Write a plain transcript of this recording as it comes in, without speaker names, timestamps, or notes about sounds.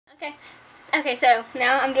Okay. Okay, so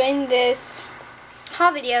now I'm doing this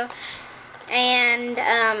haul video, and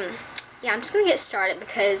yeah, I'm just gonna get started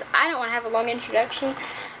because I don't want to have a long introduction.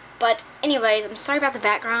 But anyways, I'm sorry about the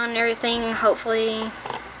background and everything. Hopefully,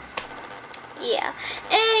 yeah.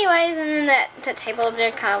 Anyways, and then that table up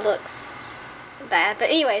there kind of looks bad.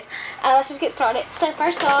 But anyways, let's just get started. So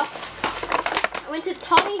first off, I went to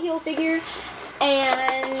Tommy Hilfiger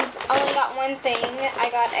and only got one thing.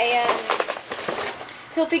 I got a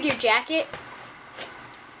Hilfiger jacket.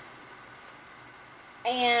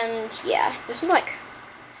 And yeah, this was like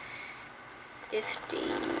 50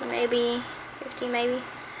 maybe.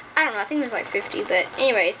 I don't know, I think it was like 50, but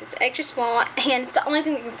anyways, it's extra small and it's the only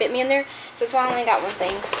thing that can fit me in there, so that's why I only got one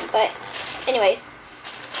thing. But anyways,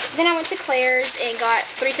 then I went to Claire's and got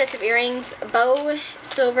 3 sets of earrings, bow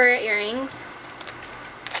silver earrings,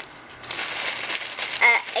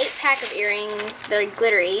 an 8-pack of earrings that are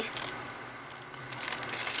glittery,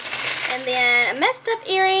 and then a messed up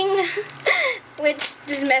earring which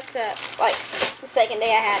just messed up like the second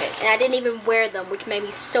day I had it, and I didn't even wear them, which made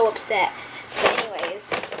me so upset. But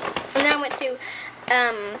anyways, and then I went to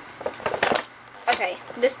okay,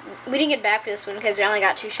 we didn't get back for this one because I only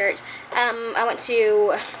got 2 shirts. I went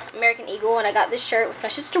to American Eagle and I got this shirt which my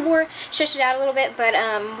sister wore. Stretched it out a little bit, but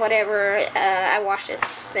whatever. I washed it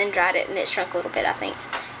and dried it and it shrunk a little bit, I think.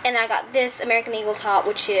 And then I got this American Eagle top,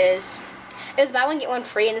 which is, it was buy one get one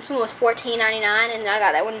free, and this one was $14.99, and I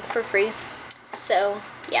got that one for free. So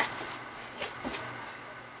yeah,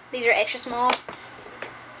 these are extra small.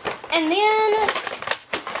 And then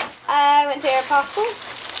I went to Aeropostale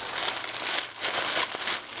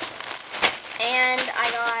and I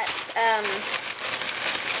got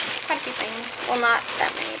quite a few things. Well, not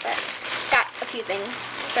that many, but got a few things.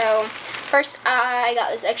 So first I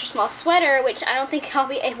got this extra small sweater, which I don't think I'll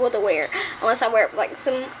be able to wear unless I wear like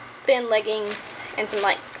some thin leggings and some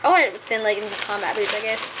like, I wear thin leggings and combat boots, I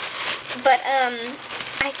guess. But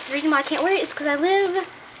the reason why I can't wear it is because I live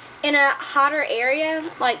in a hotter area,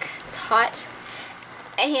 like it's hot,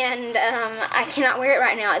 and I cannot wear it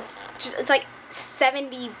right now. It's like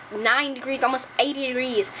 79 degrees, almost 80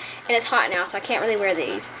 degrees, and it's hot now, so I can't really wear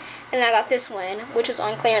these. And then I got this one, which was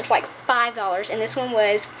on clearance for like $5, and this one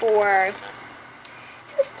was for, it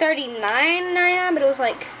says $39.99, but it was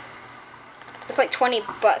like, it's like 20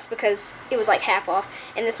 bucks because it was like half off,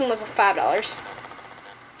 and this one was like $5.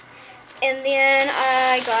 And then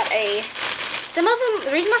I got some of them,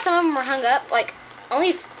 the reason why some of them were hung up, like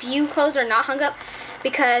only a few clothes are not hung up,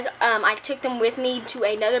 because I took them with me to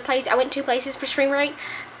another place. I went 2 places for spring break,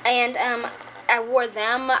 and I wore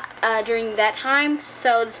them during that time.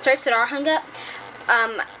 So the shirts that are hung up,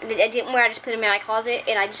 I didn't wear, I just put them in my closet,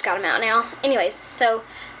 and I just got them out now. Anyways, so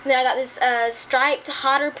then I got this striped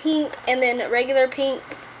hotter pink, and then regular pink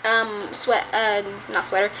short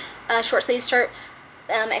sleeve shirt.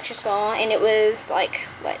 Extra small, and it was like,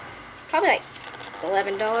 what, probably like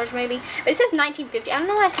 $11 maybe, but it says $19.50. I don't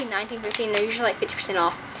know why I see $19.50, and they're usually like 50%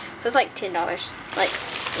 off, so it's like $10, like,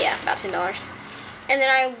 yeah, about $10. And then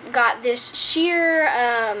I got this sheer,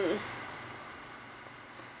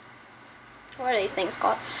 what are these things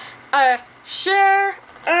called? Sheer,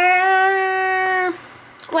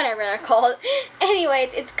 whatever they're called.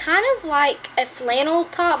 Anyways, it's kind of like a flannel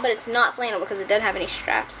top, but it's not flannel because it doesn't have any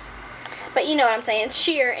straps. But you know what I'm saying. It's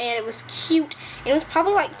sheer, and it was cute. And it was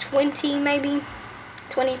probably like 20 maybe.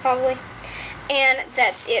 20 probably. And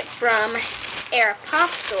that's it from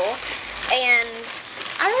Aeropostale. And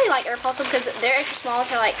I really like Aeropostale because their extra smalls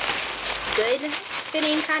are like good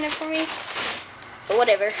fitting kind of for me. But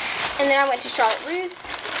whatever. And then I went to Charlotte Russe.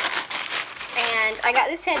 And I got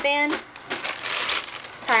this headband.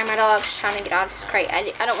 Sorry, my dog's trying to get out of his crate.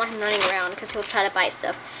 I don't want him running around because he'll try to bite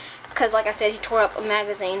stuff. Because, like I said, he tore up a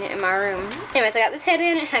magazine in my room. Anyways, I got this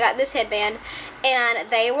headband and I got this headband. And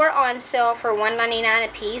they were on sale for $1.99 a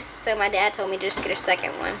piece. So my dad told me to just get a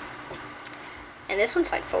second one. And this one's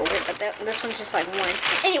like folded, but this one's just like one.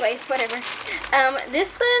 Anyways, whatever.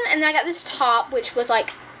 This one, and then I got this top, which was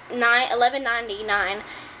like $11.99. And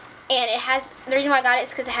it has, the reason why I got it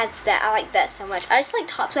is because it has that. I like that so much. I just like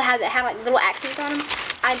tops that have like little accents on them.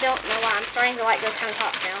 I don't know why. I'm starting to like those kind of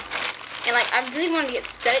tops now. And like, I really wanted to get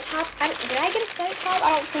studded tops. Did I get a studded top?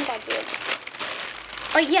 I don't think I did.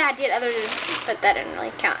 Oh yeah, I did, but that didn't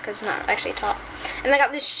really count because it's not actually a top. And I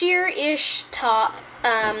got this sheer-ish top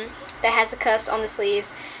that has the cuffs on the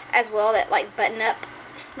sleeves as well, that like button up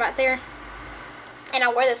right there. And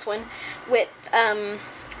I wore this one with, well,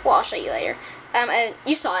 I'll show you later.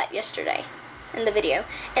 You saw it yesterday in the video.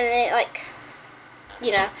 And then it like,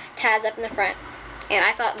 you know, ties up in the front. And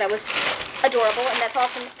I thought that was adorable, and that's all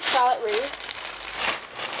from Charlotte Russe.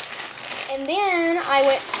 And then I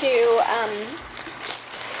went to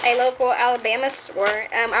a local Alabama store.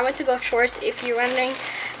 I went to Gulf Shores, if you're wondering.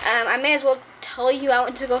 I may as well tell you I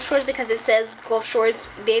went to Gulf Shores because it says Gulf Shores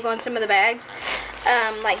big on some of the bags.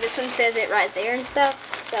 Like this one says it right there and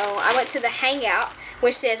stuff. So I went to the Hangout,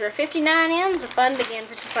 which says where 59 ends, the fun begins,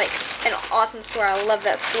 which is like an awesome store. I love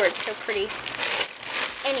that store. It's so pretty.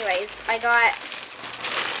 Anyways, I got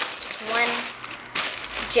just one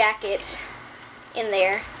jacket in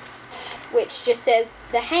there, which just says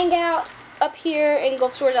the Hangout up here in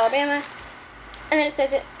Gulf Shores, Alabama. And then it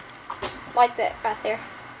says it like that right there.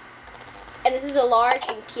 And this is a large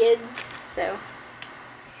in kids, so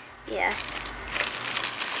yeah.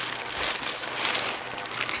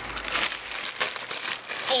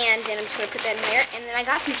 And then I'm just going to put that in there. And then I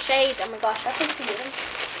got some shades. Oh my gosh, I think to get them.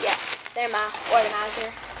 Yeah, they're my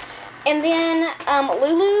organizer. And then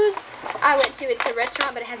Lulu's, I went to. It's a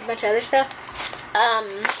restaurant, but it has a bunch of other stuff.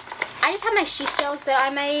 I just have my seashells that I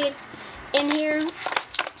made in here.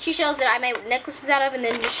 Seashells that I made necklaces out of, and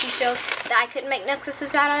then just seashells that I couldn't make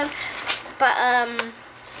necklaces out of. But,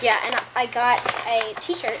 yeah, and I got a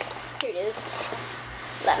t-shirt. Here it is.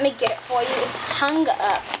 Let me get it for you. It's hung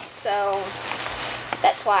up, so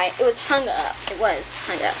that's why. It was hung up. It was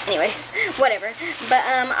hung up. Anyways, whatever. But,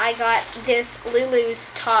 I got this Lulu's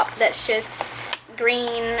top that's just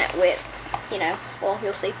green with, you know, well,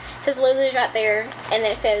 you'll see. It says Lulu's right there, and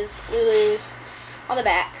then it says Lulu's on the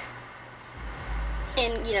back.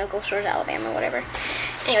 In, you know, Gulf Shores, Alabama, whatever.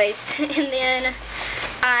 Anyways, and then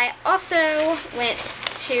I also went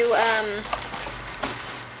to,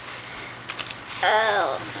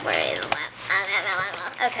 where is it?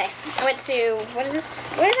 Okay, I went to, what is this?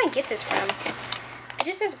 Where did I get this from? It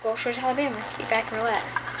just says Gulf Shores, Alabama. Keep back and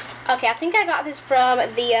relax. Okay, I think I got this from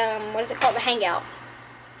the, what is it called? The Hangout.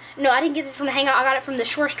 No, I didn't get this from the Hangout. I got it from the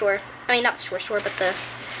Shore Store. I mean, not the Shore Store, but the,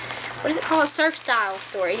 what is it called? Surf Style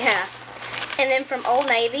Store, yeah. And then from Old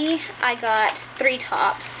Navy, I got 3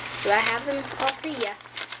 tops. Do I have them all 3? Yeah.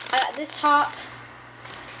 I got this top,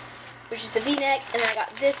 which is the V-neck, and then I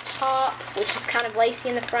got this top, which is kind of lacy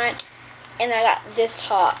in the front, and then I got this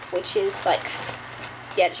top, which is like,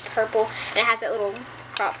 yeah, just purple, and it has that little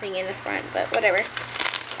crop thing in the front, but whatever.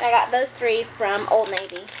 And I got those 3 from Old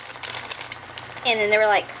Navy, and then they were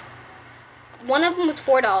like, one of them was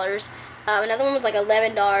 $4, another one was like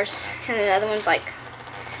 $11, and the other one was like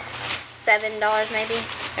 $7 maybe,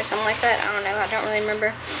 or something like that. I don't know. I don't really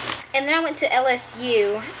remember. And then I went to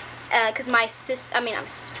LSU, because my sister,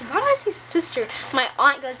 why do I say sister? My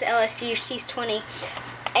aunt goes to LSU. She's 20.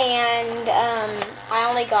 And I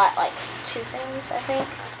only got like 2 things, I think.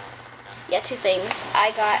 Yeah, 2 things.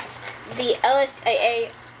 I got the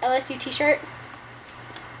LSU t-shirt.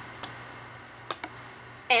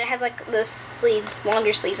 And it has like the sleeves,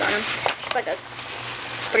 longer sleeves on them. It's like a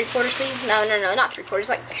 3/4 sleeve? No, not 3/4.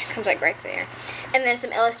 Like, it comes like right there. And then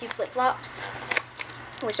some LSU flip-flops,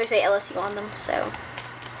 which they say LSU on them, so.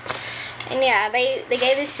 And yeah, they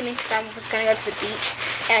gave this to me because I was going to go to the beach,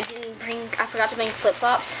 and I forgot to bring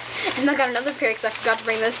flip-flops. And I got another pair because I forgot to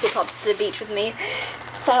bring those flip-flops to the beach with me.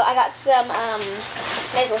 So I got some,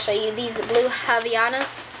 may as well show you, these blue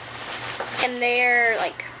Havaianas. And they're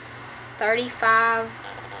like 35,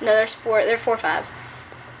 no, they're 4.5s.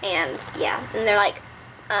 And yeah, and they're like,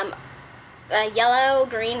 yellow,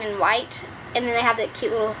 green, and white, and then they have that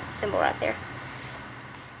cute little symbol right there.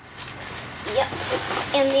 Yep.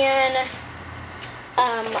 And then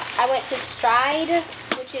I went to Stride,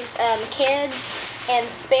 which is kids and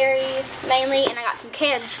Sperry mainly, and I got some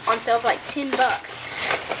kids on sale for like $10.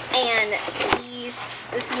 And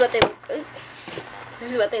this is what they look.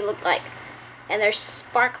 This is what they look like, and they're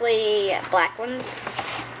sparkly black ones.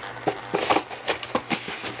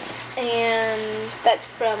 And that's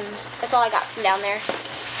all I got from down there.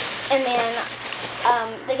 And then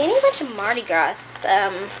they gave me a bunch of Mardi Gras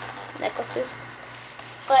necklaces.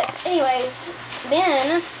 But anyways,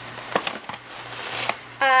 then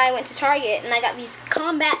I went to Target and I got these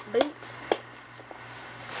combat boots.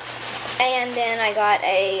 And then I got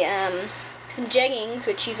some jeggings,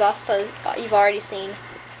 which you've already seen,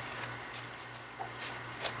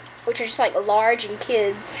 which are just like large in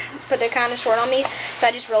kids, but they're kind of short on me, so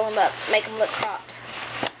I just roll them up, make them look cropped.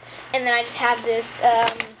 And then I just have this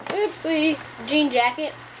oopsie jean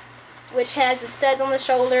jacket, which has the studs on the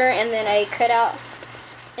shoulder and then a cutout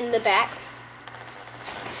in the back.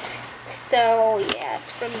 So yeah,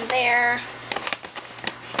 it's from there.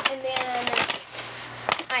 And then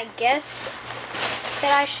I guess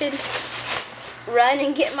that I should run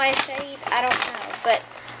and get my shades. I don't know, but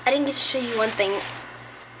I didn't get to show you one thing.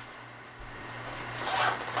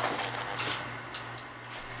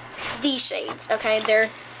 These shades, okay, they're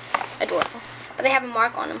adorable. But they have a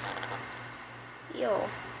mark on them. Yo.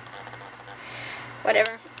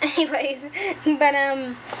 Whatever. Anyways, but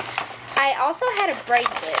I also had a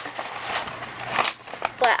bracelet,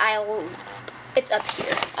 but it's up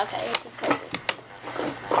here. Okay, this is crazy.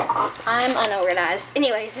 I'm unorganized.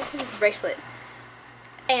 Anyways, this is this bracelet,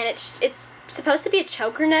 and it's supposed to be a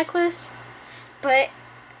choker necklace, but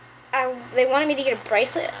they wanted me to get a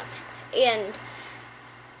bracelet, and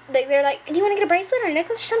they're like, do you want to get a bracelet or a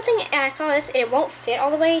necklace or something? And I saw this, and it won't fit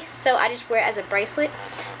all the way, so I just wear it as a bracelet,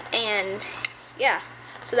 and yeah.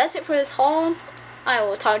 So that's it for this haul. I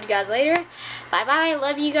will talk to you guys later. Bye bye.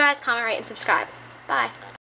 Love you guys. Comment, rate, and subscribe. Bye.